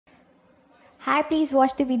Hi, please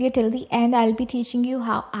watch the video till the end. I'll be teaching you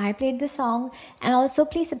how I played the song, and also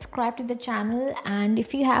please subscribe to the channel, and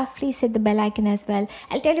if you have, please hit the bell icon as well.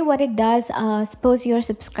 I'll tell you what it does. Suppose you're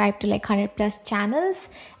subscribed to like 100 plus channels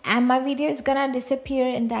and my video is gonna disappear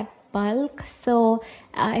in that bulk. So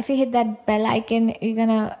if you hit that bell icon, you're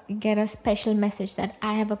gonna get a special message that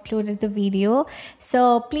I have uploaded the video.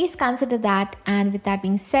 So please consider that. And with that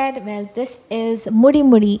being said, well, this is Mudhi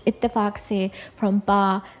Mudhi Ittefaq se from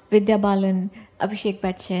Vidya, Balan, Abhishek,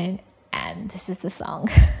 Bachchan, and this is the song.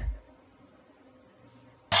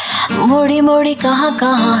 मुड़ी मुड़ी कहाँ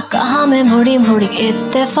कहाँ कहाँ मैं मुड़ी मुड़ी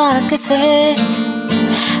इत्तेफाक से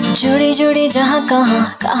जुड़ी जुड़ी जहाँ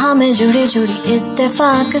कहाँ कहाँ मैं जुड़ी जुड़ी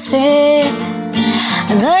इत्तेफाक से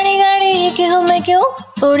गाड़ी गाड़ी क्यों मैं क्यों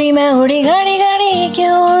उड़ी मैं उड़ी गाड़ी गाड़ी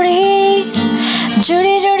क्यों उड़ी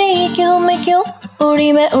जुड़ी जुड़ी क्यों मैं क्यों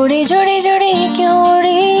उड़ी मैं उड़ी जुड़ी जुड़ी क्यों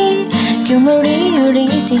उड़ी क्यों मुड़ी उड़ी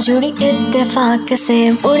थी जुड़ी इत्तेफाक से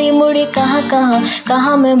मुड़ी मुड़ी कहाँ कहाँ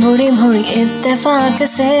कहाँ मैं मुड़ी मुड़ी इत्तेफाक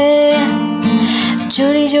से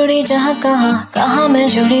जुड़ी जुड़ी जहाँ कहाँ कहाँ मैं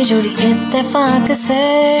जुड़ी जुड़ी इत्तेफाक से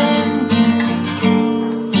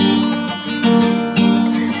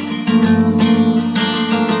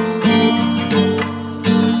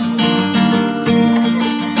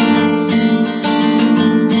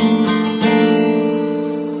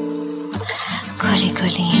खुली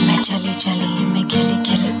खुली मैं चली चली मैं खिली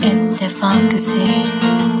खिली इत्तेफाक से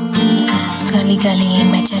गली गली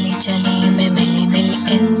मैं चली चली मैं मिली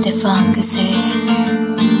मिली इत्तेफाक से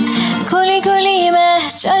खुली खुली मैं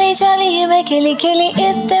चली चली मैं खिली खिली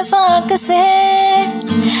इत्तेफाक से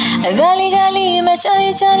गली गली मैं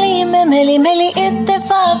चली चली मैं मिली मिली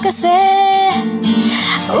इत्तेफाक से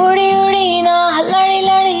उड़ी उड़ी ना लड़ी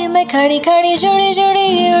लड़ी मैं खड़ी खड़ी जुड़ी जुड़ी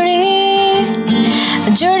उड़ी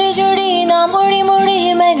जुड़ी जुड़ी ना मुड़ी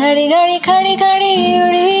मुड़ी मैं घड़ी घड़ी खड़ी खड़ी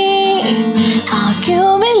उड़ी हाँ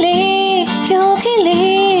क्यों मिली क्यों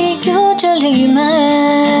खिली क्यों चली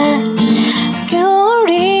मैं क्यों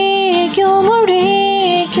उड़ी क्यों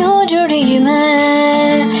मुड़ी क्यों जुड़ी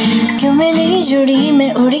मैं क्यों मिली जुड़ी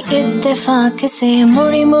मैं उड़ी इत्तेफाक से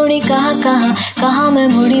मुड़ी मुड़ी कहाँ कहाँ कहाँ मैं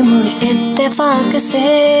मुड़ी मुड़ी इत्तेफाक से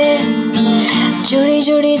जुड़ी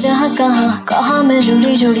जुड़ी जहाँ कहाँ कहाँ मैं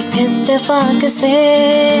जुड़ी जुड़ी इत्तेफाक से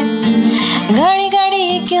गाड़ी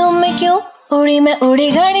गाड़ी क्यों मैं क्यों उड़ी मैं उड़ी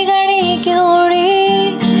गाड़ी गाड़ी क्यों उड़ी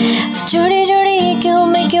जुड़ी जुड़ी क्यों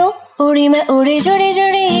मैं क्यों उड़ी मैं उड़ी जुड़ी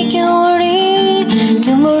जुड़ी क्यों उड़ी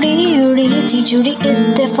क्यों मुड़ी उड़ी थी जुड़ी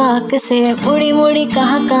इत्तेफाक से मुड़ी मुड़ी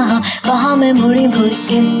कहाँ कहाँ कहाँ मैं मुड़ी मुड़ी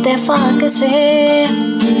इत्तेफाक से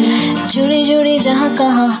जुड़ी जुड़ी जहाँ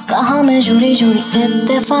कहाँ कहाँ मैं जुड़ी जुड़ी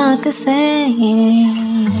इत्तेफाक से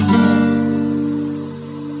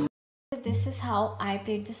This is how I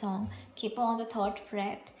played the song. Keep on the third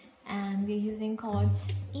fret, and we're using chords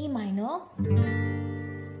E minor,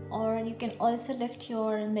 or you can also lift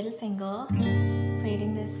your middle finger,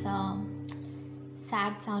 creating this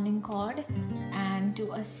sad sounding chord, and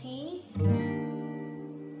do a C.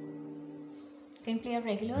 You can play a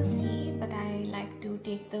regular C, but I like to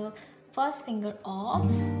take the first finger off,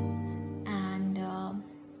 and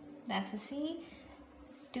that's a C.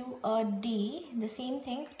 To a D, the same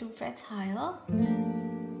thing, 2 frets higher.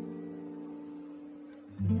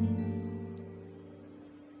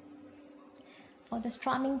 For the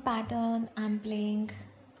strumming pattern, I'm playing